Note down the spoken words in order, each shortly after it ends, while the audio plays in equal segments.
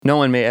No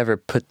one may ever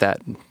put that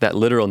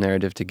literal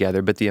narrative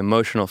together, but the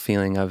emotional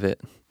feeling of it,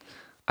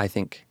 I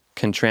think,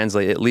 can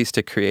translate at least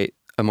to create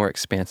a more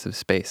expansive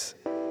space.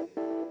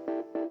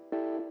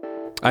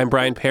 I'm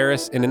Brian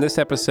Paris, and in this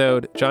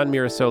episode, John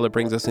Mirasola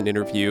brings us an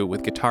interview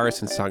with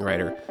guitarist and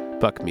songwriter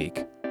Buck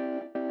Meek.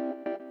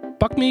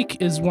 Buck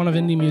Meek is one of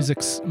indie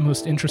music's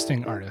most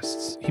interesting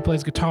artists. He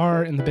plays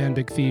guitar in the band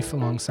Big Thief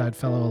alongside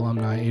fellow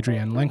alumni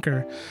Adrienne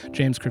Lenker,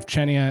 James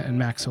Krivchenia, and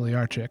Max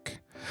Oliarchik.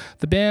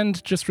 The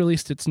band just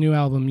released its new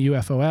album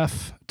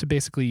UFOF to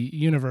basically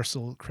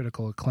universal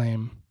critical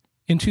acclaim.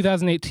 In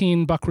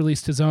 2018, Buck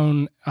released his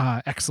own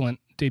excellent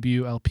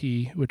debut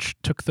LP, which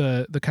took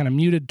the kind of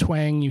muted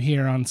twang you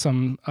hear on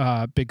some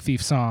Big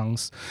Thief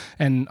songs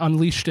and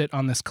unleashed it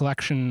on this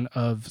collection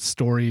of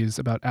stories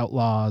about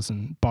outlaws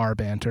and bar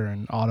banter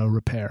and auto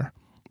repair.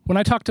 When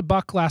I talked to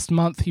Buck last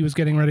month, he was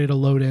getting ready to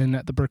load in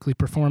at the Berklee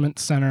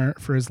Performance Center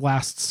for his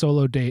last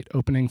solo date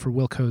opening for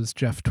Wilco's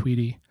Jeff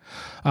Tweedy.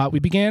 We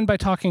began by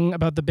talking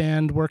about the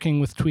band working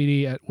with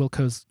Tweedy at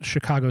Wilco's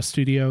Chicago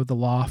studio, The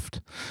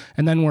Loft,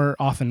 and then we're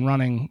off and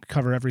running,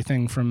 cover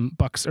everything from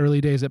Buck's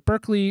early days at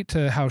Berklee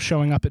to how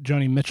showing up at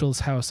Joni Mitchell's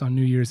house on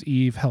New Year's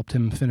Eve helped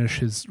him finish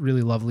his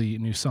really lovely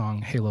new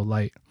song, Halo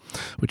Light,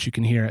 which you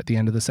can hear at the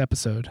end of this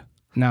episode.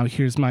 Now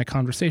here's my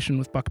conversation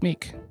with Buck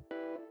Meek.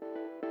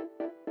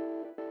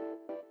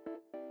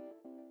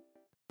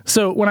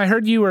 So when I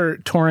heard you were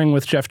touring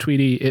with Jeff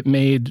Tweedy, it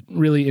made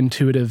really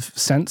intuitive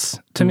sense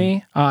to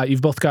me.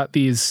 You've both got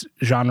these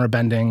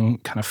genre-bending,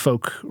 kind of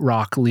folk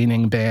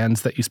rock-leaning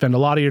bands that you spend a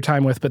lot of your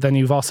time with, but then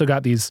you've also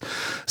got these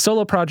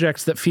solo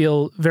projects that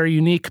feel very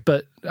unique,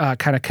 but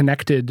kind of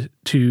connected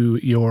to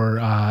your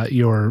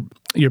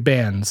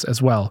bands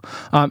as well.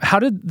 How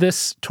did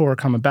this tour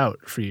come about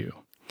for you?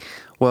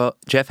 Well,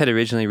 Jeff had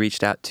originally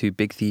reached out to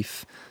Big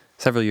Thief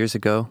several years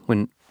ago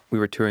when we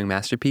were touring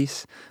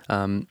Masterpiece.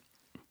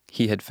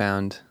 He had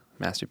found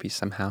Masterpiece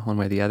somehow, one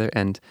way or the other,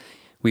 and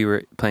we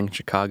were playing in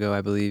Chicago, I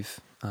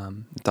believe,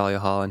 Dahlia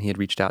Hall, and he had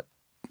reached out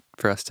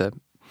for us to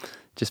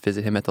just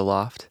visit him at the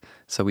Loft.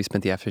 So we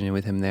spent the afternoon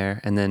with him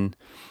there, and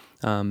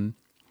then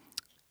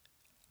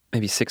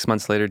maybe 6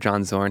 months later,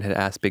 John Zorn had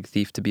asked Big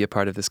Thief to be a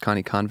part of this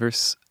Connie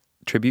Converse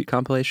tribute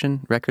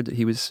compilation record that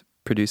he was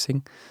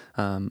producing,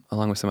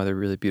 along with some other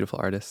really beautiful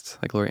artists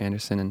like Laurie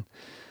Anderson and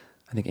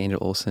I think Angel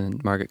Olsen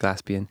and Margaret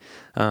Glaspian.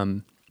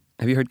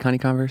 Have you heard Connie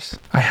Converse?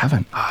 I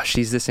haven't. Oh,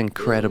 she's this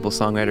incredible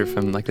songwriter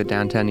from like the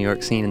downtown New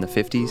York scene in the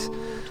 50s,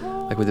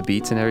 like with the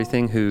beats and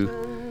everything, who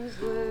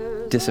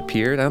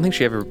disappeared. I don't think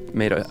she ever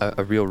made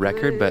a real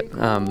record, but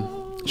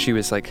she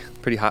was like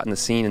pretty hot in the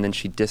scene, and then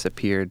she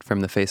disappeared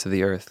from the face of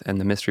the earth,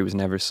 and the mystery was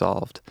never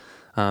solved.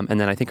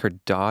 And then I think her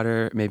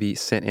daughter maybe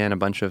sent in a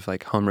bunch of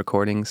like home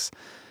recordings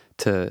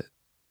to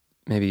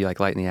maybe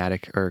like Light in the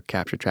Attic or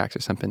Capture Tracks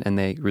or something, and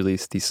they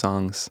released these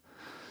songs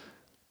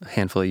a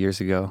handful of years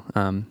ago.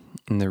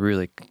 And they're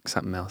really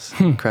something else.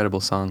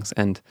 Incredible songs.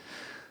 And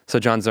so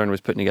John Zorn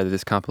was putting together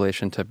this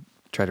compilation to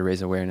try to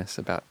raise awareness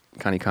about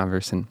Connie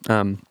Converse.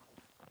 And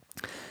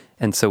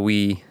so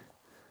we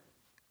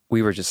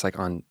were just like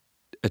on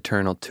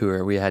eternal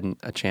tour. We hadn't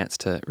a chance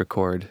to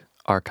record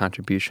our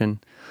contribution.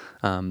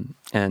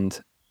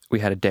 And we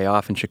had a day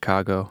off in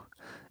Chicago.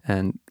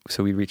 And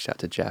so we reached out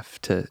to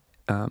Jeff to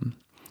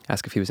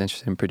ask if he was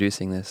interested in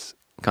producing this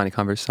Connie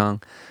Converse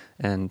song.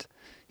 And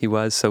he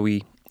was. So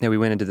we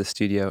went into the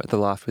studio at the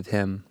Loft with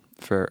him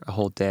for a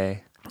whole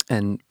day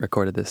and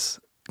recorded this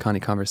Connie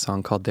Converse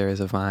song called There Is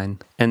a Vine.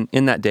 And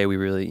in that day, we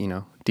really,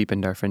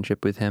 deepened our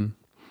friendship with him.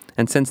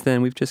 And since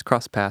then, we've just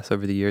crossed paths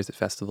over the years at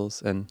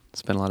festivals and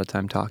spent a lot of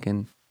time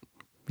talking,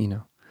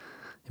 in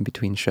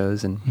between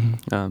shows. And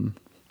and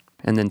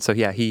then, so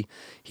yeah, he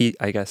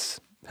I guess,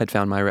 had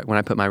found when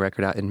I put my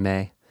record out in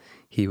May,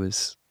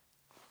 he's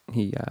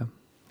a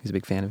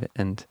big fan of it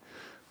and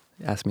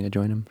asked me to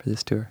join him for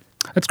this tour.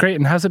 That's great.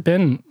 And how's it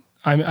been?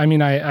 I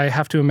mean, I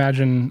have to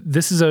imagine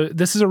this is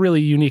a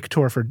really unique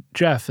tour for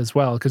Jeff as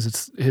well, because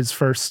it's his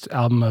first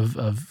album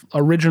of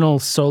original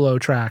solo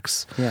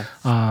tracks. Yeah.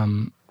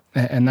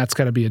 And that's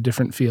got to be a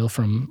different feel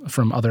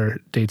from other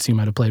dates you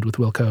might have played with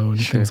Wilco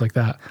and things like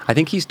that. I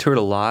think he's toured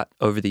a lot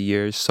over the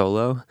years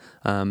solo,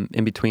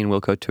 in between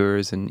Wilco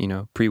tours and,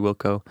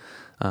 pre-Wilco.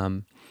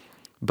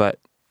 But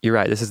you're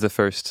right, this is the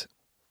first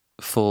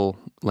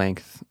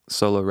full-length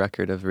solo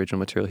record of original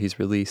material he's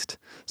released.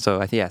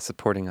 So I think,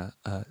 supporting a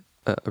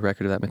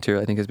record of that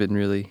material, I think it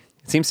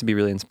seems to be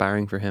really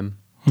inspiring for him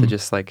to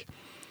just like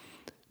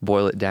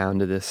boil it down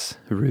to this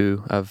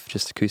roux of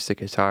just acoustic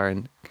guitar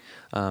and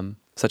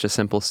such a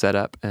simple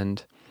setup,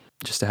 and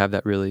just to have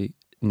that really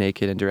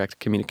naked and direct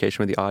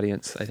communication with the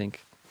audience, I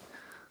think,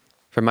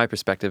 from my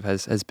perspective,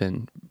 has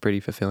been pretty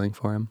fulfilling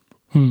for him.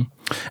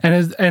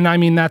 And I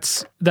mean,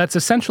 that's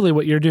essentially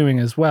what you're doing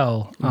as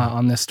well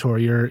on this tour.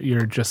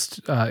 You're just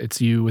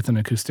it's you with an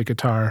acoustic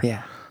guitar.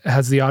 Yeah.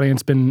 Has the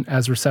audience been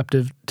as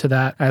receptive to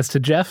that as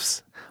to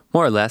Jeff's?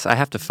 More or less. I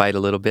have to fight a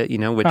little bit,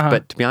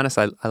 but to be honest,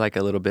 I like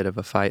a little bit of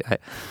a fight.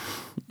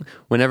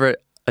 Whenever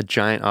a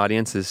giant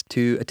audience is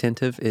too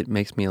attentive, it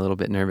makes me a little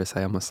bit nervous.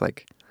 I almost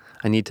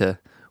I need to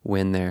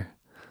win their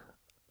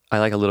I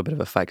like a little bit of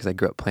a fight because I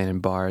grew up playing in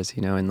bars,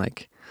 and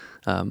like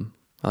I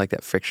like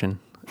that friction.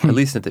 At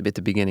least at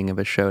the beginning of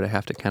a show to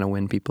have to kind of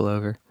win people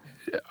over.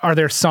 Are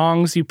there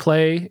songs you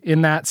play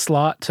in that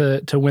slot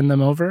to win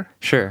them over?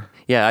 Sure.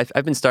 Yeah,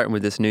 I've been starting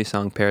with this new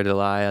song,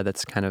 Paradilaya,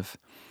 that's kind of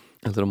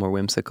a little more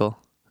whimsical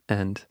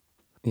and,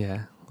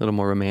 a little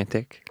more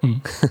romantic.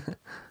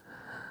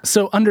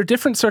 So under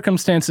different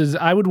circumstances,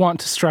 I would want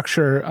to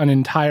structure an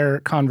entire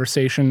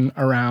conversation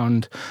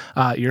around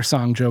your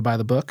song, Joe by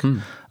the Book,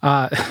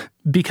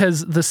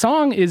 because the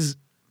song is,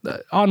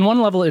 on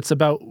one level, it's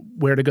about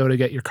where to go to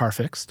get your car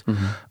fixed.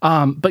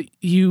 But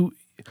you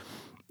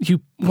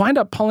wind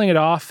up pulling it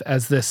off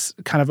as this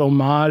kind of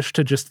homage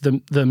to just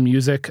the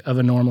music of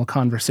a normal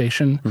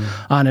conversation.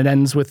 And it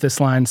ends with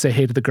this line, "Say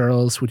hey to the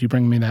girls, would you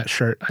bring me that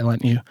shirt I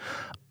lent you?"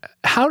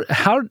 How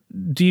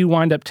do you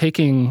wind up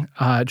taking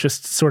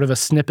just sort of a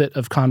snippet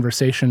of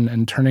conversation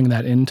and turning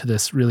that into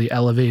this really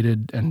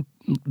elevated and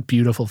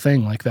beautiful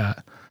thing like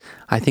that?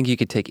 I think you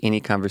could take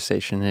any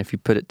conversation, and if you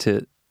put it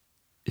to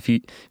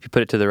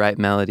the right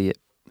melody,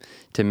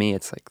 to me,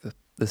 it's like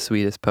the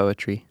sweetest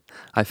poetry.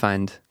 I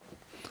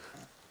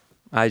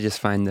just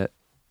find that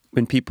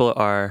when people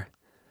are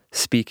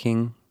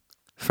speaking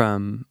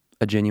from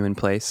a genuine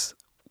place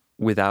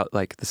without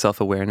like the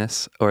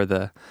self-awareness or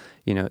the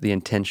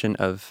intention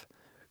of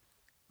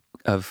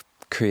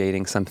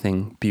creating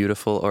something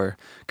beautiful or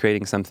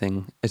creating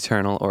something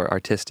eternal or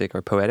artistic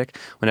or poetic,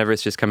 whenever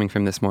it's just coming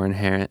from this more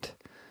inherent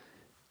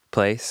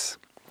place,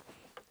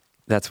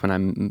 that's when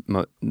I'm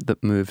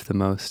moved the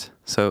most.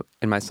 So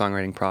in my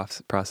songwriting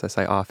process,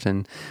 I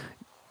often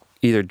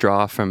either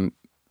draw from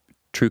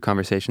true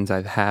conversations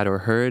I've had or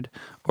heard,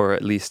 or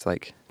at least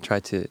like try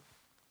to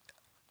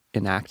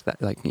enact that,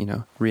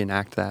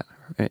 reenact that.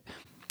 Right?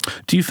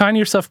 Do you find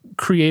yourself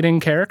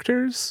creating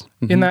characters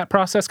in that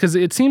process? Because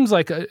it seems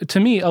like, to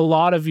me, a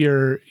lot of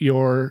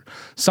your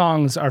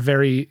songs are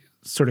very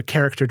sort of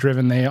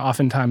character-driven. They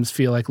oftentimes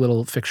feel like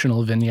little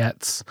fictional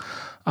vignettes.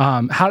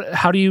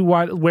 How do you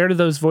where do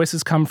those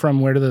voices come from?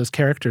 Where do those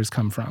characters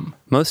come from?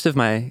 Most of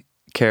my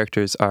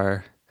characters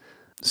are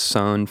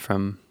sewn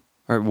from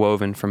or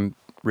woven from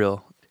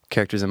real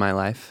characters in my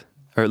life,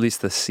 or at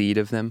least the seed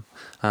of them.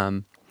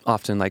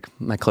 Often like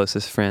my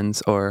closest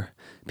friends or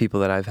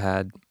people that I've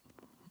had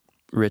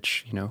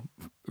rich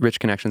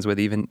connections with,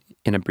 even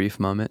in a brief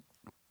moment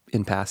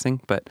in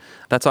passing. But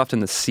that's often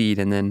the seed.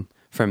 And then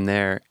from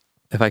there,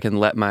 if I can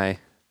let my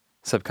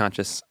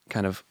subconscious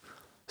kind of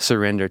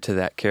surrender to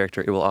that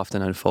character, it will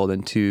often unfold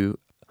into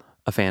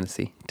a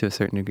fantasy to a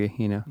certain degree,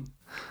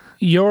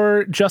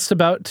 You're just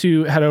about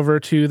to head over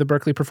to the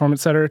Berklee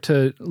Performance Center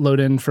to load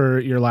in for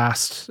your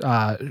last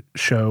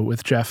show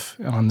with Jeff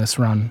on this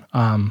run.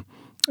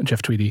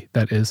 Jeff Tweedy,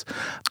 that is.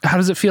 How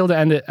does it feel to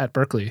end it at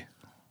Berklee?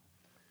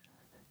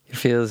 It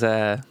feels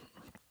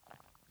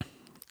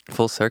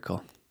full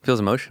circle. It feels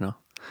emotional,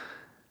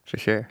 for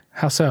sure.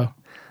 How so?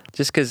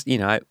 Just because,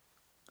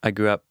 I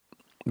grew up,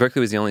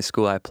 Berklee was the only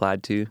school I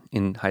applied to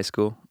in high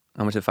school.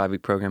 I went to a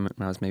 5-week program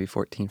when I was maybe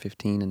 14,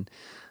 15, and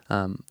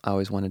I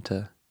always wanted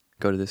to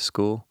go to this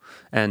school.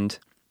 And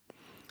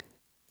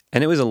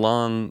it was a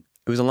long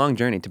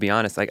journey, to be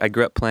honest. Like, I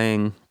grew up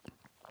playing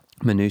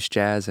manouche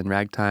jazz and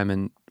ragtime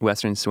and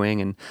Western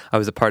swing, and I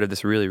was a part of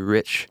this really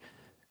rich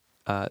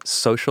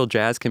social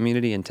jazz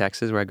community in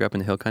Texas, where I grew up in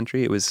the Hill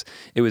Country. It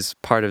was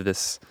part of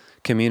this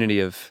community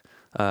of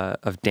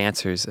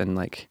dancers, and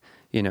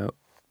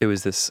it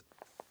was this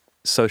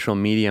social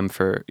medium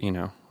for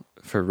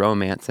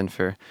romance and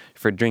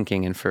for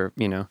drinking and for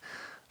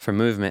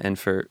movement and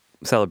for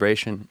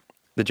celebration.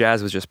 The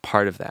jazz was just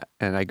part of that,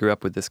 and I grew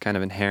up with this kind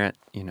of inherent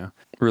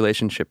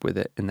relationship with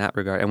it in that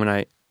regard. And when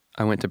I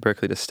went to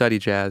Berklee to study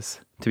jazz,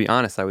 to be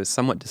honest, I was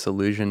somewhat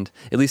disillusioned,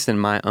 at least in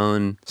my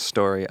own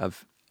story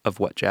of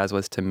what jazz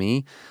was to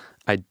me.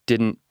 I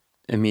didn't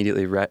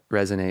immediately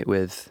resonate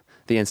with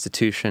the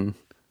institution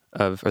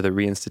or the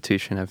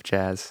reinstitution of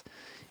jazz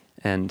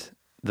and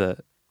the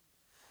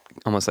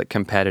almost like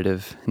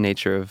competitive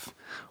nature of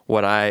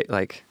what I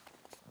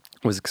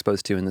was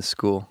exposed to in the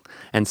school.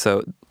 And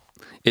so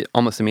it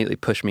almost immediately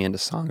pushed me into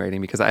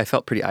songwriting, because I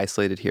felt pretty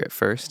isolated here at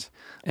first,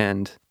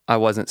 and I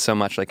wasn't so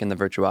much like in the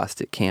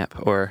virtuosic camp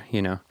or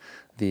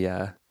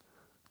the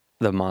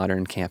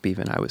modern camp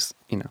even. I was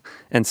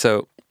and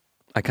so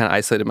I kind of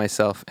isolated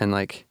myself and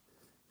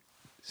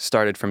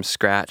started from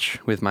scratch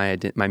with my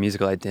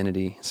musical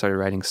identity. Started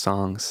writing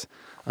songs.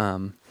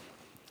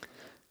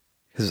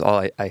 This is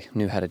all I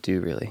knew how to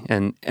do, really.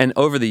 And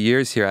over the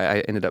years here, I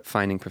ended up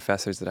finding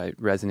professors that I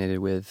resonated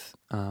with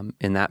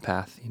in that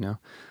path,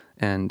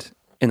 And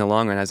in the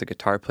long run, as a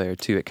guitar player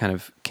too, it kind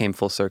of came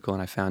full circle,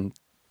 and I found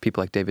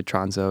people like David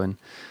Tronzo,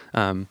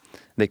 and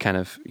they kind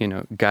of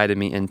guided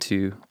me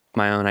into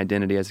my own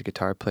identity as a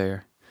guitar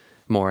player,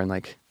 more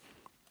in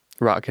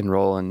rock and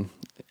roll and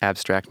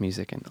abstract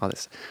music and all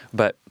this.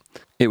 But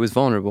it was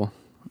vulnerable,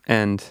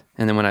 and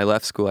then when I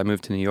left school, I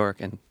moved to New York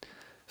and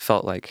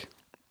felt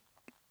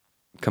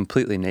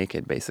completely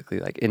naked,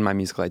 basically. In my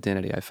musical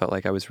identity, I felt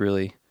like I was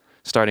really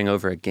starting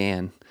over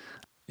again,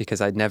 because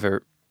I'd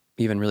never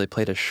even really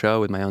played a show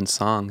with my own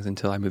songs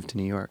until I moved to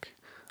New York.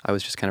 I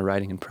was just kind of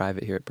writing in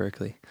private here at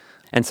Berklee.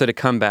 And so to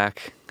come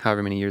back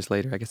however many years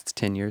later, I guess it's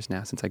 10 years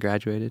now since I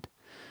graduated,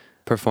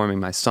 performing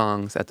my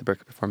songs at the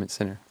Berklee Performance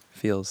Center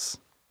feels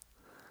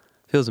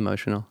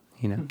emotional,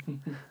 you know?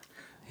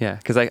 Yeah,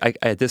 because I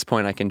at this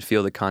point I can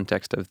feel the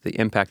context of the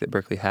impact that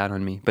Berklee had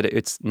on me, but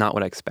it's not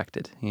what I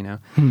expected, you know?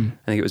 I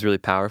think it was really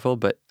powerful,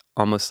 but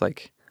almost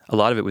like a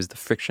lot of it was the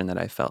friction that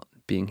I felt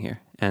being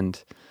here.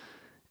 And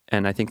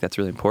I think that's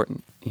really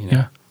important, you know?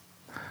 Yeah.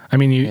 I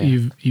mean,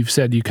 you've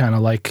said you kind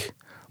of like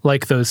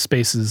those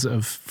spaces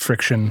of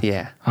friction.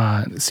 Yeah.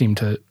 Seem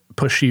to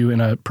push you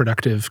in a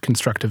productive,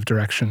 constructive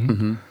direction.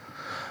 Mm-hmm.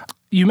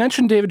 You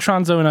mentioned David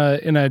Tronzo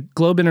in a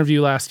Globe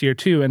interview last year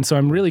too, and so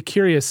I'm really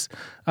curious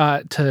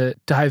to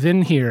dive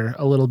in here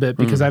a little bit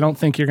because I don't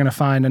think you're going to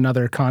find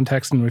another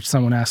context in which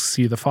someone asks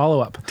you the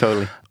follow-up.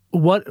 Totally.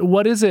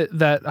 What is it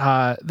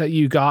that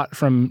you got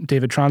from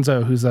David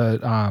Tronzo,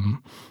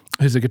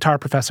 who's a guitar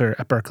professor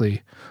at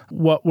Berklee?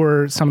 What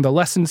were some of the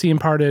lessons he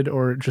imparted,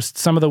 or just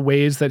some of the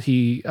ways that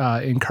he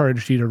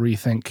encouraged you to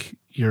rethink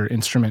your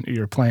instrument or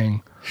your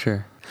playing?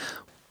 Sure.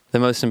 The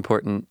most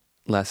important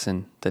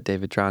lesson that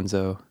David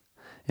Tronzo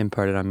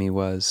imparted on me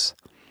was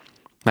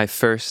my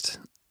first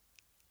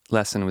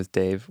lesson with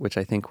Dave, which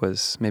I think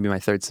was maybe my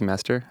third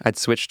semester. I'd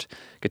switched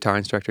guitar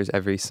instructors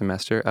every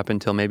semester up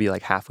until maybe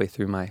like halfway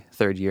through my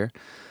third year.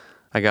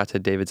 I got to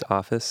David's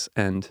office,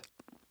 and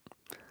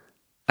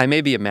I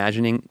may be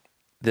imagining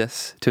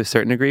this to a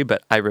certain degree,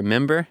 but I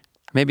remember,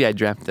 maybe I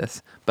dreamt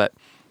this, but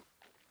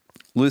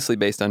loosely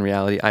based on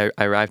reality, I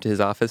arrived to his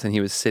office and he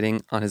was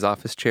sitting on his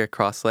office chair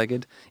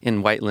cross-legged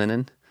in white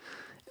linen,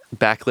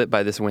 backlit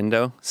by this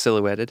window,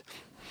 silhouetted.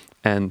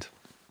 And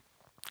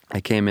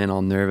I came in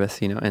all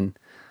nervous, you know, and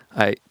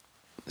I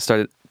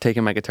started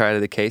taking my guitar out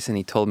of the case, and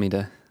he told me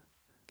to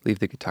leave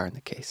the guitar in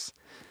the case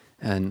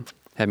and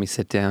had me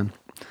sit down.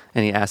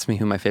 And he asked me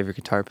who my favorite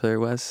guitar player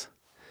was.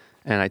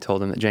 And I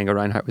told him that Django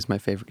Reinhardt was my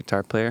favorite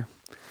guitar player.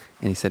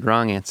 And he said,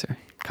 wrong answer.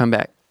 Come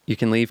back. You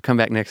can leave. Come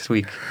back next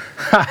week.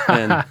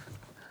 And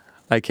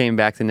I came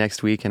back the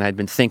next week, and I'd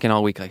been thinking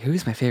all week, like,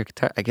 who's my favorite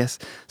guitar? I guess.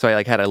 So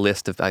I had a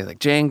list of, I was like,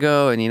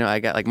 Django, and, you know,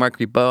 I got like Mark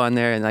Ribot on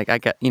there, and like I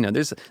got, you know,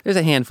 there's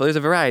a handful, there's a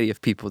variety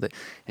of people that,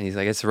 and he's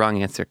like, it's the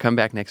wrong answer. Come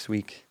back next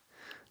week.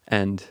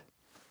 And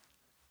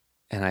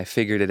I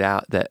figured it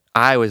out that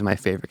I was my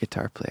favorite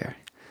guitar player.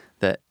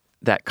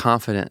 That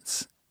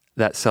confidence,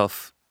 that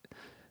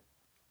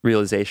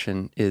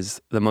self-realization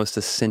is the most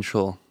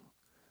essential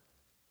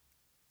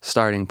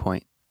starting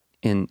point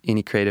in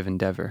any creative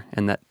endeavor,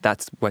 and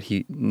that's what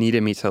he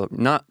needed me to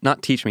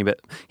not teach me, but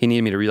he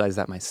needed me to realize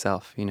that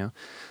myself, you know,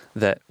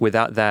 that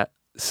without that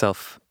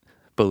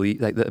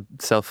self-belief, like the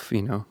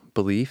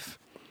self-belief,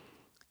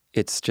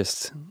 it's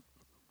just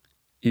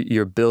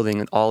you're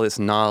building all this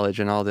knowledge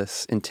and all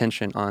this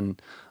intention on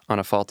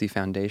a faulty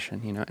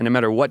foundation, you know. And no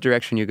matter what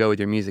direction you go with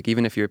your music,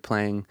 even if you're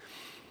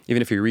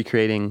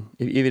recreating,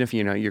 even if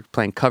you know you're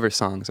playing cover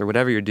songs or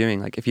whatever you're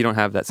doing, like if you don't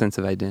have that sense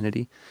of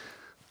identity,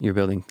 you're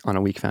building on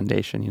a weak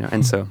foundation, you know.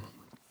 And so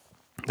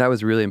that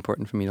was really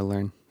important for me to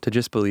learn, to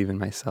just believe in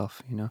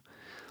myself, you know.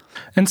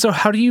 And so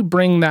how do you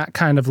bring that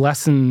kind of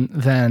lesson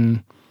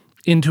then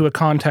into a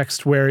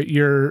context where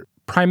you're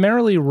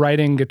primarily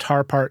writing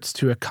guitar parts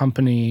to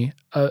accompany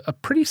a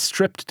pretty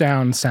stripped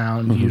down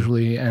sound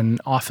usually, and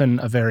often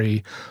a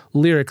very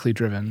lyrically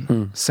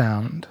driven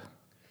sound?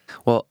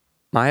 Well,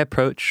 my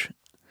approach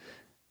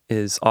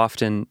is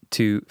often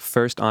to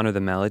first honor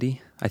the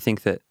melody. I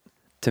think that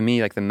to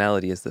me, like, the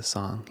melody is the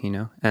song, you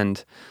know?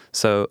 And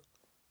so,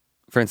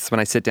 for instance,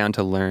 when I sit down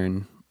to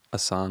learn a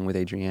song with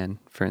Adrienne,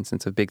 for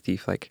instance, of Big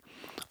Thief, like,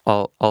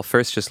 I'll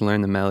first just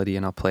learn the melody,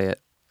 and I'll play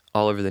it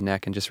all over the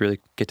neck and just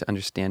really get to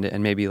understand it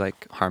and maybe,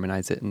 like,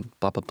 harmonize it and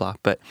blah, blah, blah.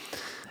 But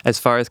as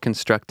far as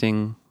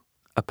constructing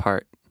a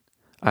part,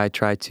 I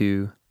try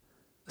to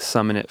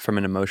summon it from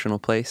an emotional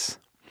place,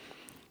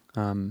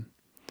 and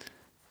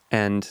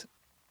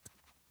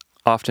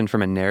often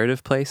from a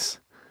narrative place.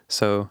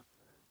 So,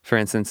 for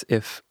instance,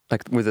 if,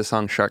 like, with the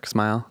song Shark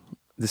Smile,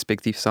 this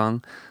Big Thief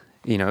song,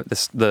 you know,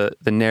 the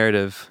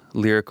narrative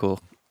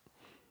lyrical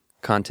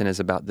content is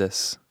about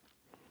this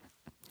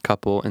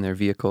couple in their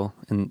vehicle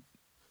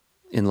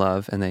in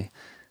love, and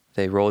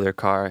they roll their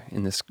car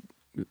in this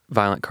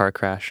violent car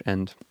crash,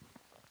 and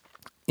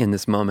in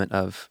this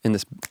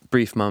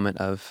brief moment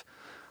of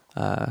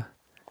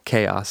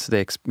chaos,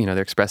 they're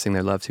expressing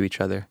their love to each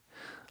other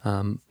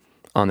on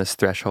this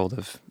threshold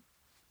of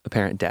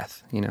apparent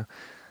death, you know.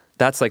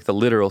 That's like the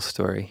literal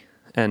story.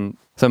 And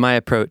so my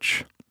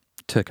approach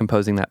to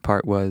composing that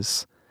part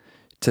was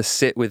to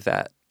sit with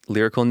that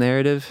lyrical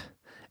narrative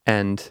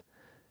and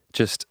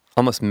just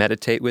almost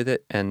meditate with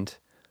it and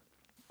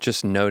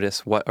just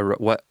notice what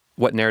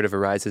narrative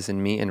arises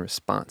in me in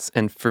response.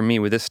 And for me,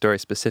 with this story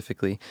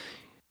specifically,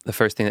 the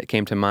first thing that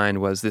came to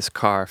mind was this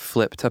car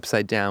flipped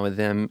upside down with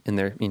them in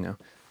their, you know,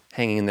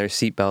 hanging in their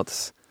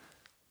seatbelts,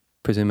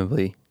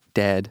 presumably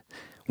dead,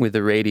 with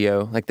the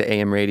radio, like the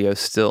AM radio,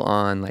 still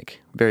on,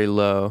 like very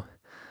low,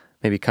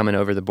 maybe coming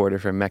over the border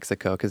from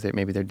Mexico because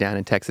maybe they're down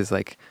in Texas,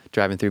 like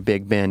driving through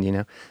Big Bend, you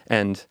know?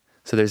 And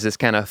so there's this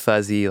kind of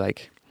fuzzy,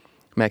 like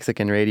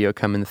Mexican radio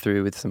coming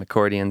through with some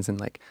accordions and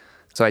like,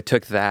 so I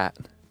took that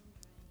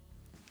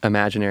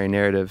imaginary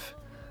narrative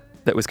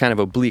that was kind of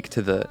oblique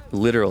to the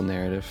literal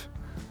narrative,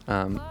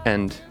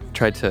 and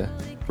tried to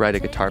write a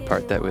guitar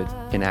part that would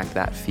enact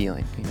that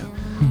feeling, you know?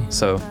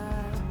 So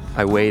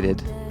I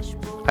waited.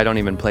 I don't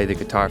even play the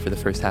guitar for the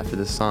first half of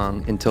the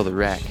song until the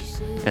wreck.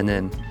 And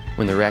then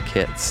when the wreck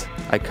hits,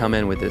 I come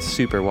in with this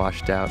super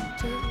washed out,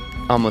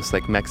 almost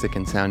like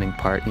Mexican sounding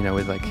part, you know,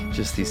 with like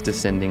just these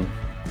descending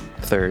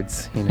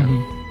thirds, you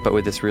know, but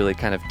with this really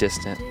kind of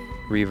distant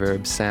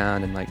reverb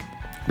sound and like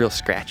real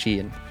scratchy,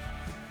 and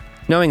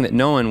knowing that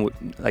no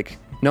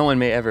one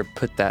may ever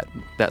put that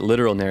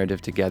literal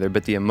narrative together,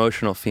 but the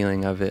emotional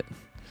feeling of it,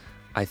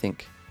 I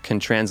think, can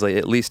translate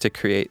at least to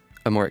create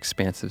a more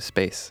expansive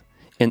space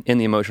in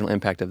the emotional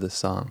impact of this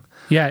song.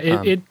 Yeah,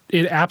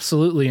 it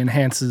absolutely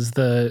enhances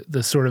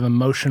the sort of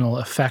emotional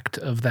effect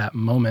of that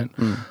moment.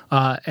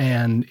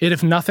 And it,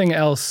 if nothing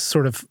else,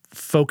 sort of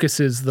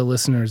focuses the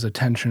listener's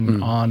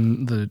attention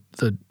on the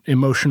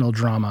emotional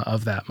drama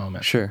of that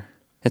moment. Sure.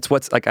 It's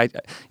what's like,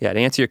 to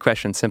answer your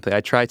question simply,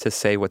 I try to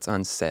say what's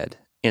unsaid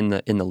in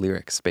the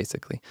lyrics,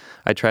 basically.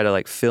 I try to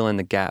like fill in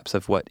the gaps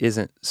of what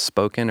isn't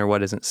spoken or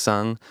what isn't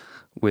sung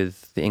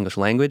with the English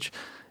language,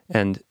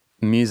 and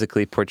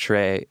musically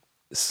portray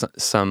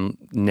some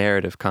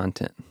narrative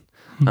content.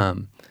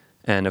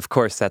 And of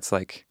course that's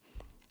like,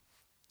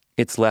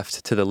 it's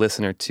left to the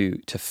listener to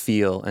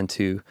feel and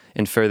to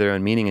infer their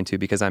own meaning into,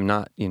 because I'm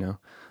not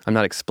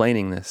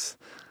explaining this.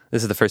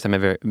 This is the first time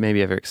I've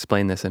ever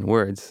explained this in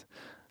words.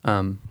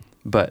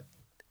 But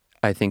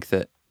I think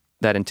that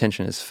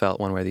intention is felt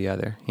one way or the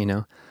other, you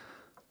know?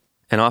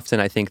 And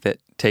often I think that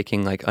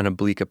taking like an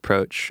oblique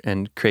approach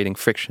and creating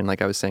friction,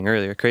 like I was saying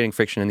earlier, creating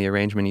friction in the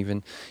arrangement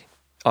even,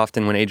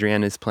 often when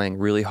Adrienne is playing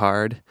really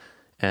hard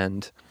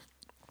and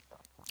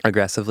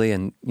aggressively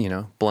and, you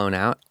know, blown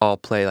out, I'll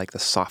play like the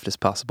softest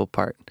possible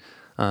part,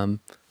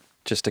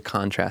 just to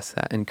contrast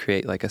that and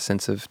create like a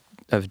sense of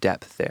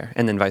depth there.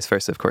 And then vice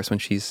versa, of course, when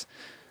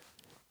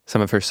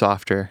some of her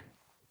softer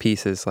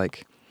pieces,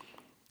 like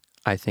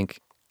I think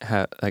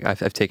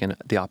I've taken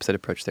the opposite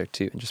approach there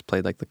too, and just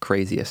played like the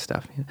craziest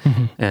stuff. You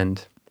know?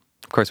 And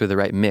of course, with the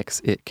right mix,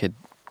 it can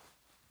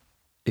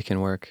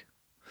work.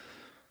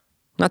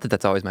 Not that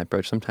that's always my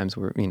approach. Sometimes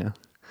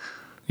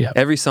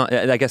every song.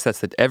 I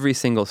guess every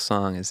single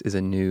song is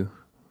a new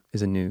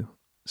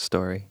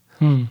story.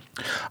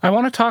 I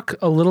want to talk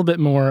a little bit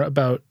more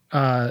about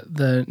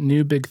the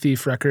new Big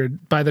Thief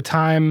record. By the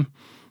time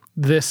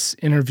this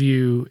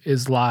interview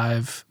is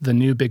live, the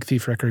new Big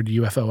Thief record,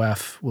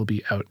 UFOF, will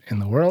be out in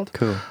the world.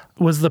 Cool.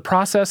 Was the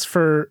process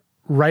for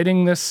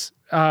writing this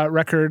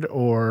record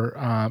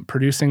or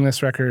producing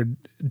this record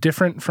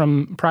different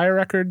from prior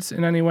records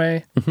in any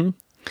way?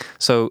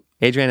 So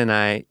Adrienne and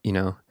I, you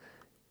know,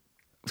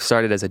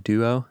 started as a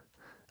duo,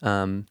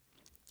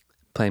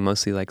 playing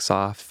mostly like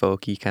soft,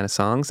 folky kind of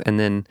songs. And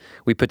then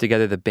we put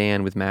together the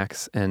band with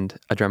Max and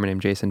a drummer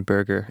named Jason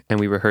Berger,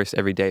 and we rehearsed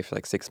every day for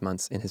like 6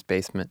 months in his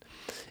basement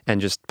and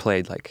just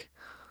played like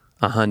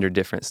 100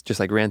 different, just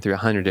like ran through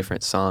 100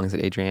 different songs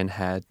that Adrienne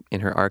had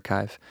in her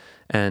archive.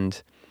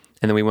 And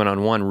then we went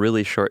on one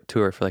really short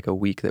tour for like a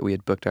week that we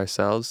had booked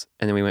ourselves.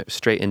 And then we went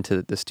straight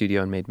into the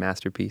studio and made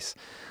Masterpiece.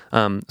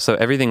 So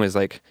everything was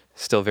like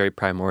still very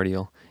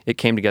primordial. It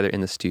came together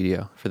in the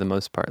studio for the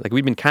most part. Like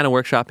we'd been kind of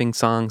workshopping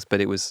songs, but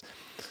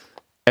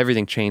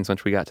everything changed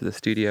once we got to the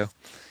studio.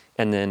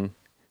 And then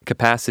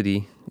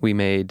Capacity, we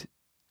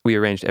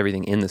arranged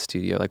everything in the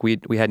studio. Like we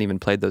hadn't even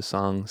played those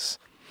songs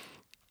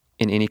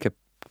in any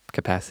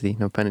capacity,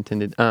 no pun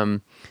intended,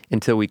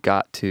 until we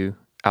got to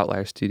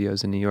Outlier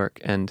Studios in New York,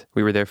 and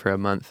we were there for a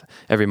month.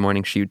 Every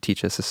morning she would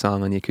teach us a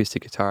song on the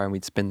acoustic guitar, and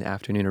we'd spend the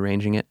afternoon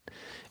arranging it,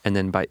 and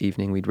then by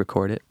evening we'd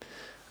record it.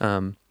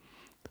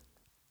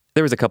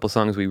 There was a couple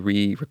songs we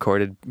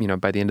re-recorded, you know,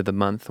 by the end of the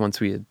month once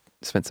we had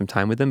spent some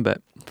time with them,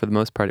 but for the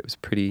most part it was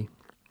pretty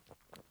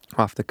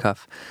off the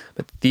cuff.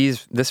 But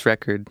this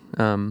record,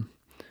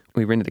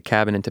 we rented a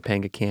cabin in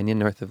Topanga Canyon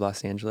north of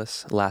Los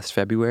Angeles last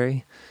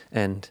February,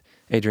 and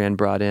Adrienne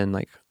brought in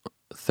like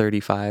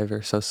 35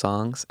 or so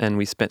songs, and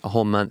we spent a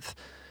whole month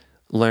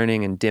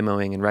learning and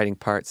demoing and writing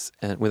parts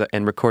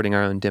and recording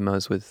our own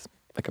demos with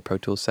like a Pro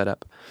Tools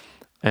setup,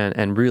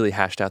 and really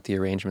hashed out the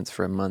arrangements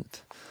for a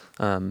month,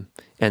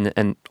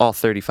 and all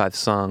 35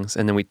 songs.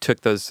 And then we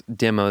took those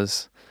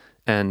demos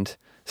and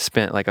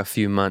spent like a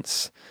few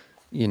months,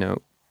 you know,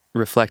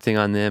 reflecting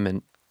on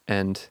them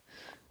and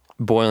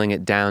boiling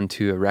it down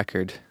to a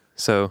record.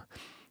 So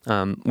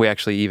we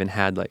actually even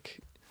had like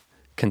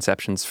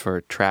conceptions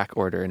for track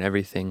order and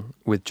everything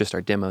with just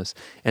our demos.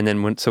 And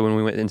then when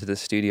we went into the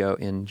studio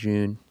in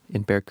June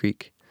in Bear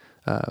Creek,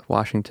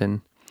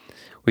 Washington,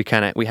 we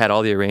had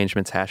all the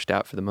arrangements hashed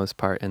out for the most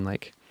part, and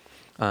like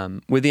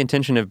with the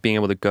intention of being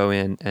able to go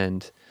in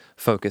and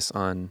focus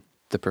on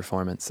the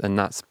performance and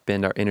not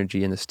spend our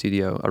energy in the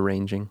studio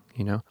arranging,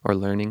 you know, or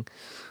learning.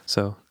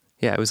 So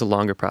yeah, it was a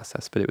longer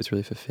process, but it was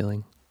really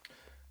fulfilling.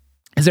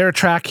 Is there a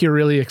track you're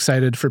really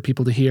excited for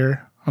people to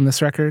hear on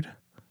this record?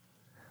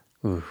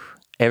 Ooh.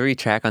 Every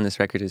track on this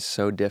record is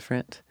so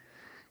different.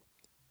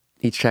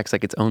 Each track's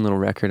like its own little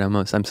record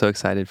almost. I'm so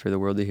excited for the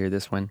world to hear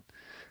this one.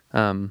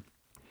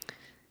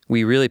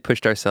 We really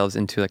pushed ourselves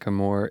into like a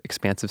more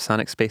expansive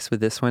sonic space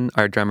with this one.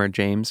 Our drummer,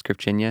 James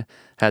Krivchinia,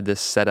 had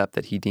this setup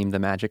that he deemed the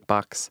Magic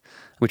Box,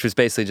 which was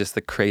basically just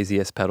the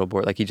craziest pedal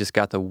board. Like he just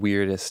got the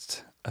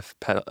weirdest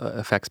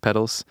effects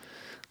pedals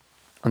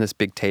on this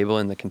big table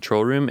in the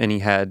control room, and he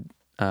had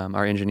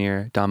our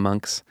engineer, Dom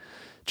Monks,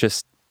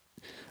 just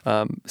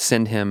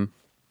send him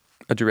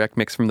a direct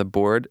mix from the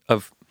board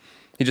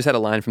he just had a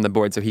line from the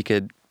board, so he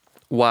could,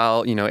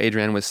 while,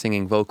 Adrienne was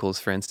singing vocals,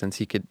 for instance,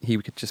 he could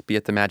just be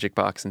at the Magic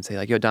Box and say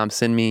like, yo, Dom,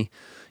 send me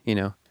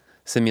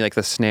like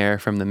the snare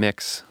from the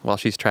mix while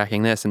she's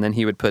tracking this, and then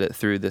he would put it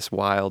through this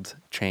wild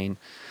chain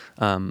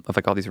of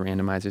like all these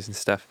randomizers and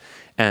stuff.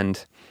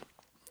 And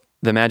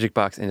the Magic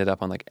Box ended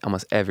up on like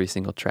almost every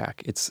single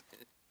track. It's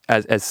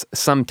as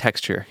some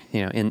texture,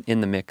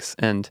 in the mix,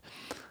 and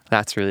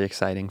that's really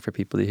exciting for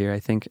people to hear, I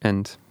think.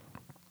 And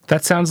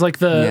that sounds like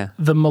the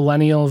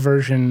millennial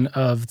version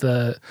of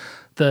the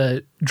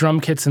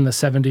drum kits in the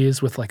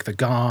 70s with like the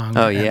gong.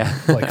 Oh yeah,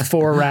 like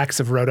 4 racks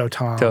of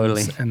rototoms,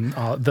 totally, and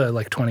all the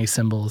like 20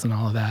 cymbals and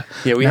all of that.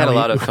 Yeah, we had a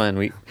lot of fun.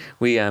 We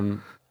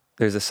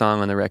there's a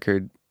song on the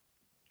record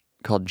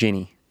called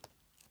Ginny.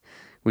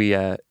 We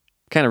kind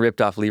of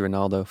ripped off Lee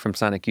Ronaldo from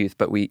Sonic Youth,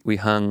 but we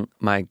hung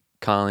my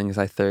Collings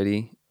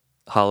I-30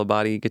 hollow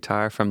body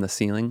guitar from the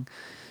ceiling.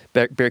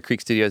 Bear Creek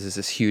Studios is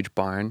this huge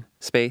barn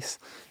space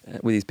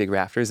with these big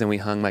rafters, and we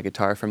hung my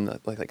guitar from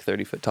the like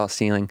 30-foot tall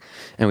ceiling,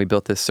 and we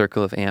built this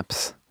circle of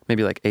amps,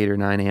 maybe like 8 or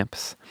 9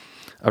 amps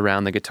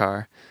around the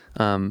guitar,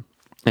 and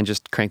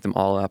just cranked them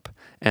all up.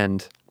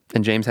 And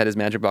James had his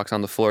Magic Box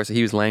on the floor, so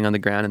he was laying on the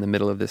ground in the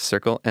middle of this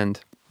circle. And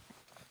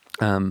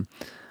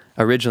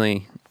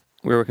originally,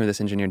 we were working with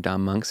this engineer,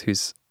 Dom Monks,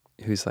 who's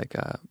like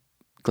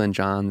Glenn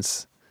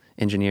John's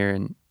engineer,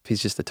 and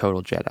he's just a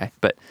total Jedi.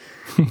 But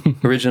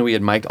originally we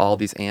had mic'd all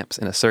these amps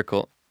in a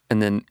circle,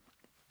 and then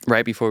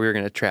right before we were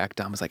going to track,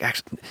 Dom was like,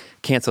 actually,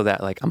 cancel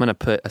that. Like, I'm going to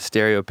put a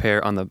stereo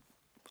pair on the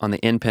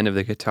end pin of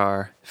the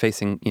guitar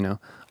facing,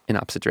 in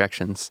opposite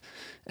directions.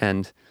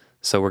 And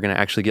so we're going to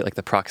actually get like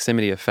the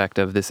proximity effect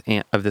of this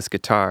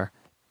guitar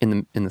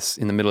in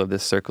the middle of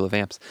this circle of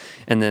amps.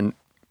 And then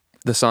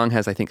the song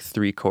has, I think,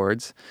 3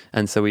 chords.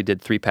 And so we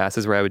did 3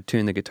 passes where I would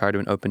tune the guitar to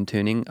an open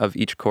tuning of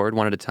each chord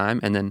one at a time,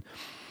 and then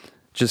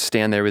just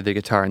stand there with the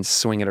guitar and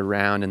swing it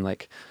around, and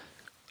like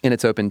in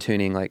its open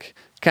tuning, like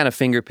kind of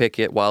finger pick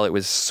it while it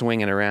was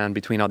swinging around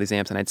between all these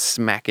amps, and I'd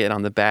smack it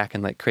on the back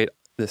and like create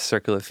this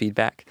circle of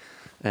feedback.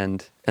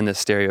 And the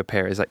stereo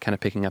pair is like kind of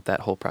picking up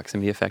that whole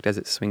proximity effect as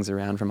it swings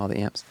around from all the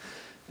amps.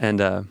 And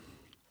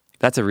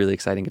that's a really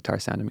exciting guitar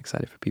sound. I'm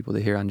excited for people to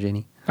hear on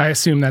Ginny. I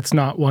assume that's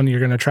not one you're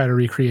going to try to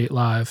recreate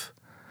live.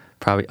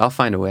 Probably. I'll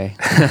find a way.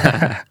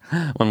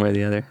 One way or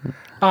the other.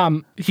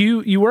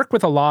 You work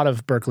with a lot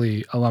of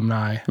Berklee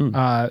alumni.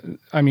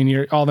 I mean,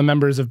 you're all the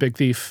members of Big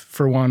Thief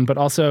for one, but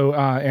also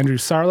Andrew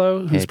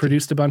Sarlo, who's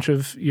produced a bunch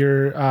of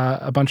your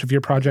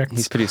projects.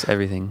 He's produced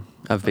everything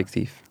of Big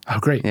Thief. Oh,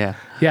 great. Yeah.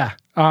 Yeah.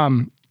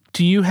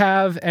 Do you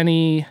have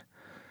any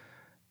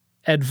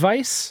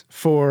advice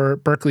for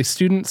Berklee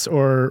students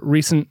or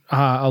recent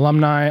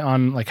alumni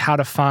on like how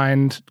to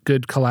find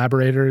good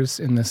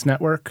collaborators in this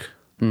network?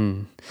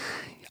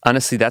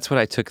 Honestly, that's what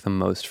I took the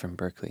most from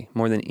Berklee.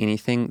 More than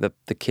anything,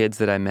 the kids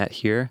that I met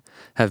here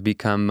have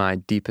become my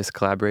deepest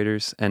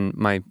collaborators and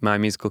my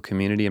musical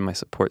community and my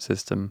support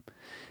system.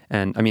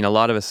 And I mean, a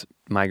lot of us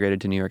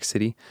migrated to New York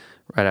City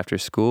right after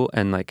school,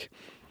 and like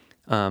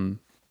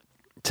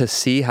to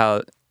see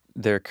how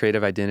their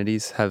creative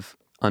identities have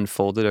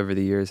unfolded over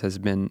the years has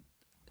been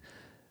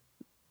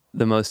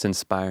the most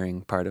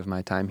inspiring part of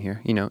my time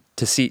here.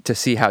 To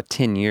see how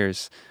 10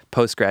 years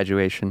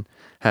post-graduation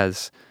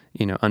has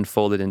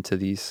unfolded into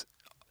these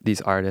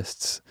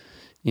artists,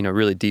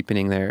 really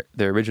deepening their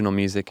original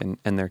music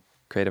and their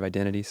creative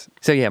identities.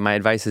 So yeah, my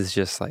advice is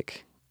just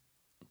like,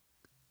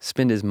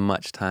 spend as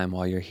much time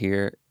while you're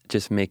here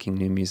just making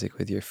new music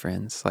with your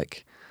friends.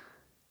 Like,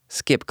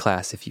 skip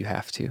class if you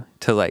have to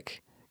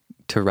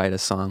write a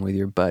song with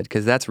your bud,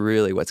 because that's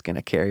really what's going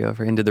to carry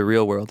over into the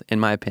real world, in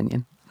my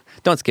opinion.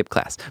 Don't skip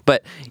class,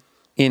 but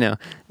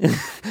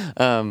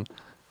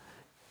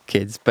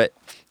kids. But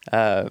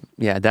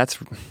yeah, that's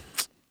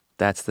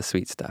the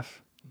sweet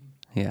stuff.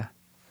 Yeah.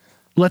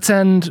 Let's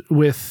end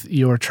with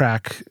your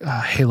track,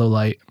 Halo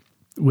Light,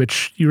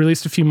 which you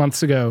released a few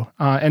months ago.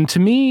 And to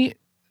me,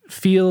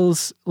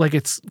 feels like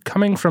it's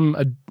coming from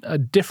a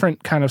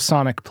different kind of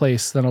sonic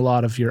place than a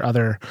lot of your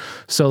other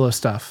solo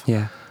stuff.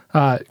 Yeah.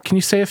 Can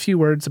you say a few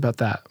words about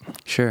that?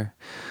 Sure.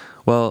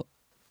 Well,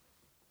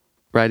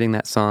 writing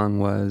that song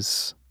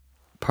was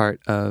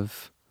part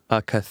of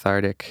a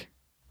cathartic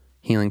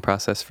healing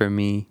process for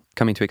me,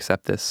 coming to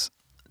accept this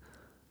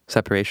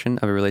separation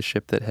of a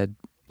relationship that had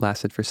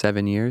lasted for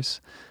 7 years,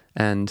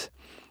 and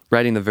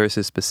writing the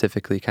verses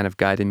specifically kind of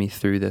guided me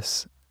through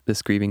this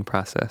grieving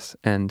process.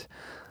 And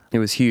it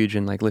was huge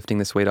and like lifting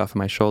this weight off of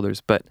my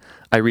shoulders. But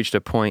I reached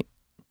a point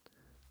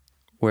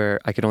where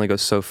I could only go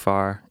so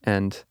far,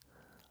 and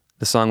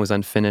the song was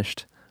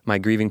unfinished. My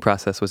grieving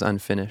process was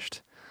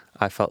unfinished.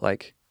 I felt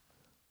like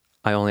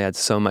I only had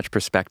so much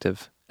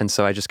perspective, and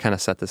so I just kind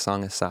of set the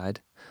song aside,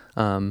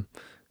 and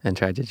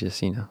tried to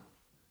just,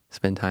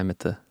 spend time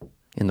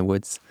in the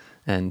woods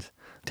and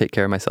take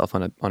care of myself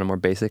on a more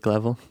basic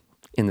level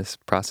in this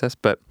process.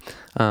 But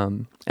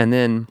and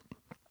then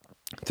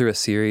through a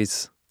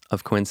series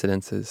of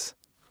coincidences,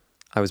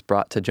 I was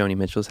brought to Joni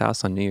Mitchell's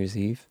house on New Year's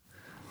Eve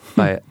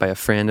by a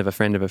friend of a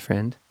friend of a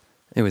friend.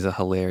 It was a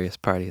hilarious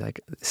party. Like,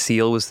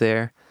 Seal was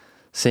there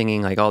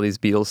singing like all these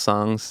Beatles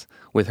songs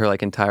with her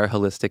like entire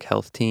holistic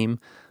health team,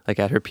 like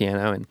at her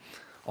piano, and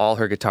all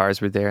her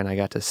guitars were there, and I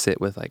got to sit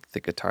with like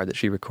the guitar that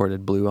she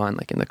recorded Blue on,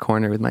 like in the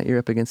corner with my ear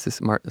up against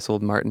this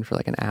old Martin for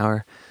like an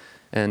hour.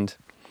 And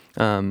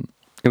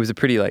it was a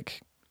pretty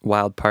like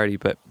wild party,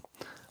 but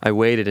I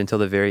waited until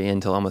the very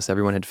end, till almost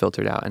everyone had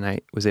filtered out, and I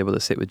was able to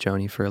sit with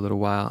Joni for a little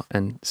while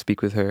and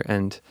speak with her,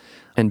 and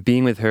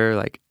being with her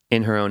like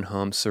in her own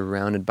home,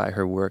 surrounded by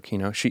her work.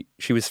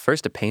 She was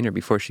first a painter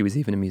before she was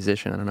even a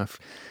musician. I don't know if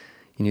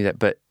you knew that,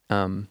 but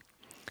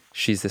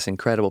she's this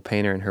incredible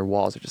painter, and her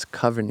walls are just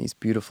covered in these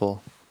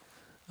beautiful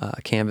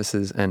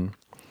canvases. And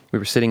we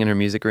were sitting in her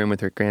music room with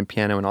her grand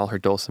piano and all her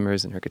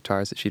dulcimers and her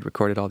guitars that she'd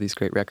recorded all these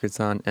great records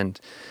on. And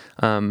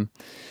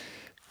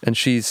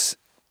she's,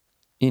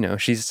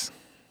 she's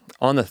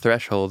on the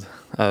threshold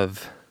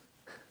of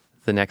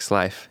the next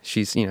life.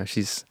 She's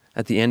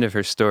at the end of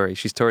her story.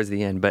 She's towards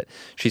the end, but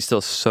she's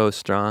still so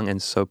strong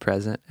and so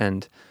present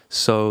and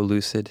so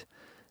lucid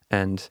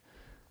and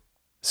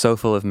so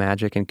full of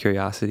magic and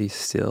curiosity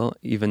still,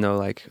 even though,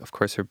 like, of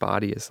course, her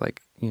body is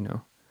like,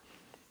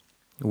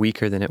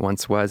 weaker than it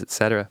once was,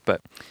 etc.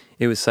 But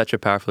it was such a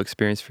powerful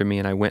experience for me,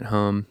 and I went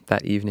home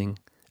that evening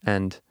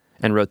and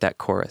wrote that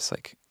chorus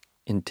like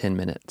in 10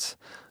 minutes.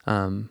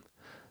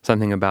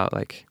 Something about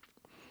like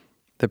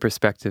the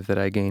perspective that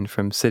I gained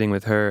from sitting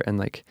with her and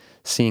like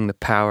seeing the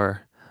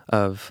power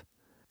of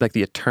like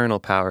the eternal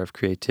power of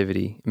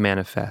creativity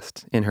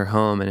manifest in her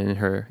home and in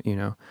her,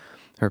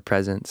 her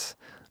presence,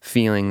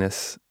 feeling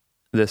this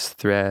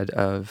thread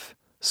of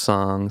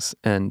songs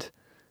and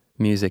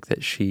music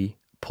that she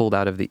pulled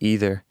out of the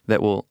ether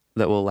that will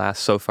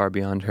last so far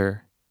beyond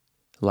her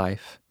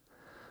life.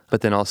 But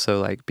then also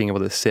like being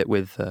able to sit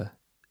with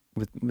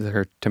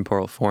her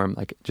temporal form,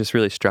 like, just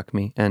really struck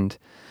me and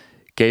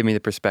gave me the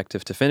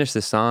perspective to finish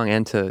this song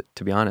and to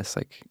be honest,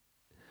 like,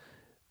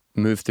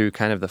 move through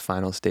kind of the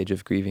final stage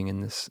of grieving in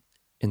this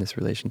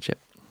relationship.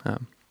 So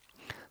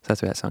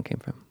that's where that song came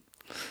from.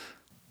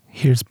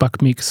 Here's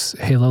Buck Meek's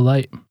Halo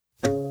Light.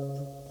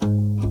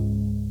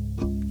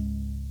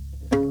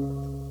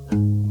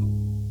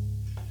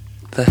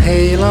 The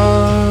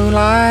halo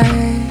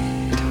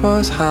light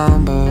was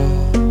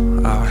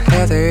humble, our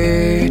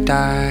heather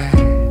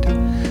died,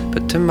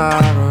 but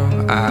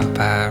tomorrow I'll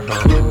buy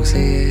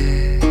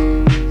roses.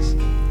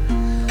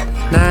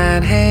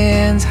 9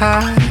 hands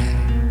high,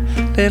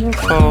 little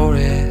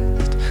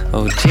forest,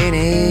 oh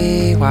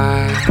Jenny,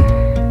 why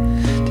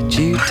did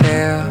you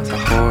tell the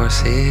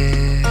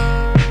horses?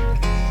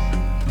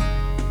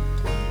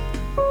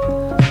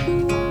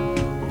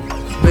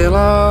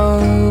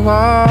 Willow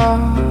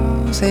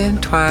walls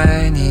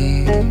entwine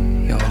you,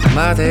 your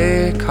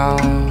mother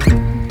called.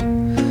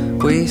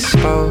 We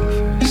spoke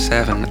for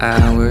 7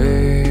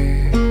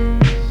 hours.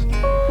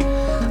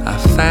 I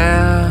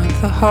found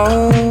the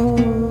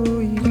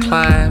hole you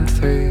climbed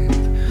through,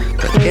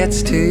 but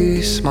it's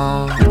too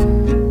small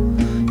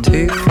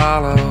to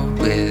follow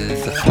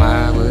with the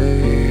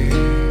flowers.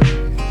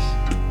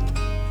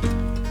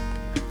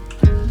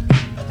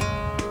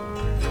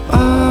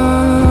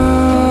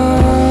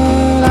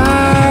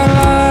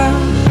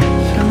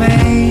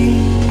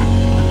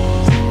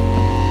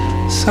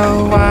 So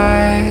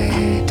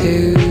why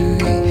do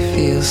you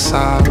feel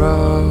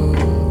sorrow?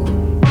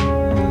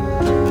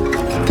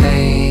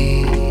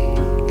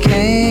 Pain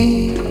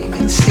came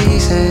in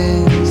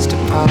seasons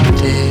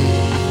departed.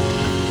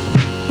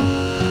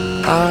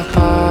 Our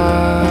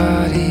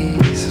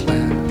bodies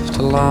left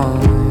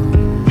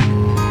alone.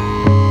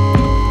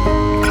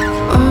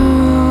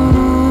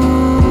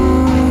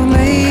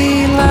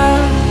 Only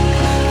love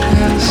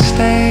will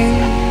stay.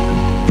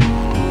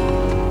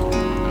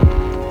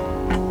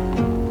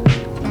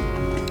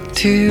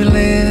 To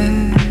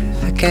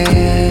live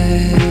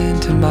again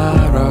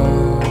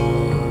tomorrow.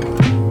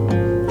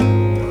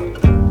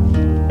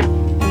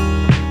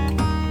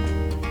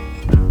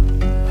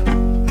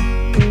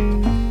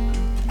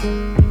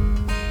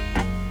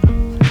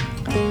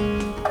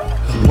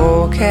 I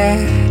woke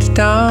at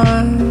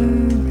dawn,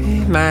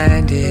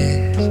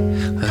 reminded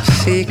of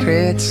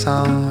secret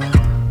songs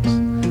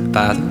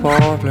by the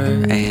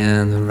warbler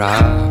and the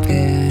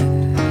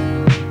robin.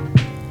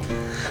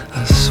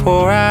 I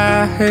swore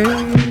I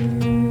heard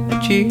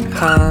you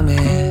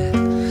humming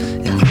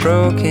in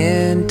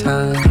broken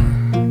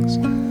tongues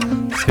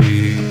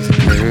through the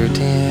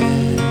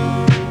curtain.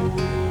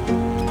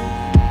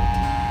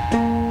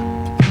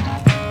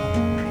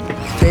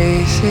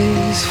 Faces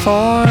Trees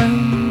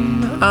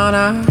form on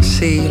our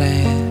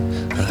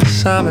ceiling, a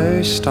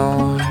summer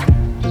storm.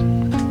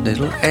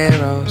 Little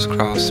arrows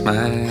cross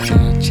my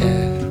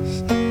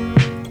chest.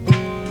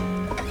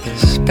 The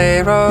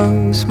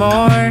sparrows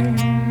mourn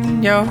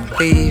you're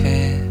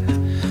leaving.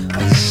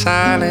 The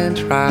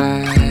silent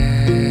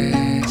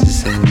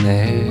rises in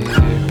their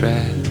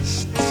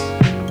breasts.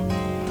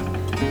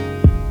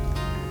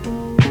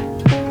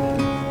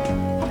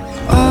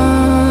 All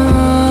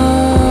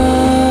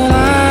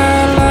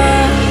our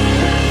love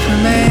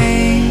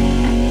remains.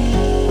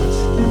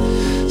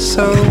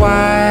 So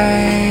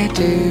why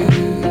do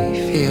we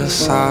feel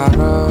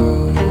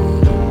sorrow?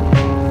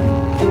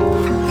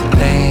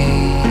 They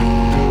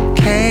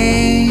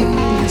came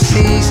in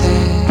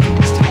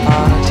seasons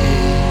departed.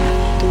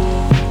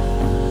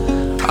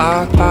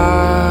 Our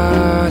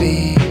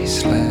bodies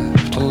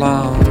left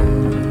alone.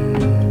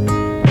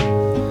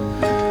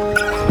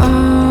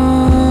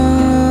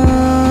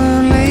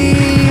 Only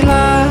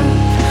love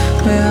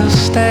will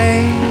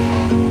stay.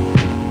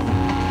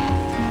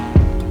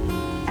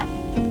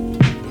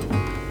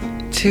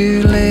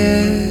 To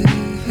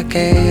live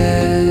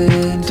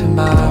again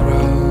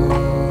tomorrow.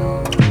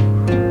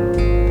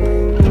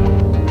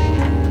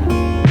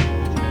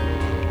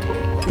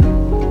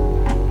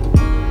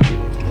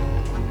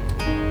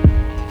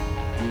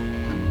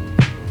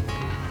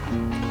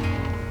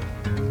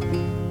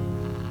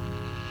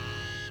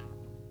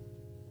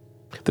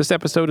 This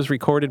episode is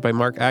recorded by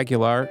Mark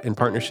Aguilar in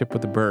partnership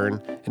with The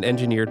Burn and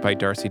engineered by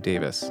Darcy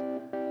Davis.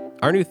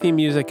 Our new theme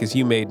music is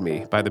You Made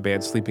Me by the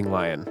band Sleeping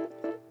Lion.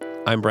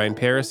 I'm Brian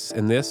Paris,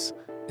 and this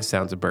is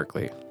Sounds of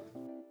Berklee.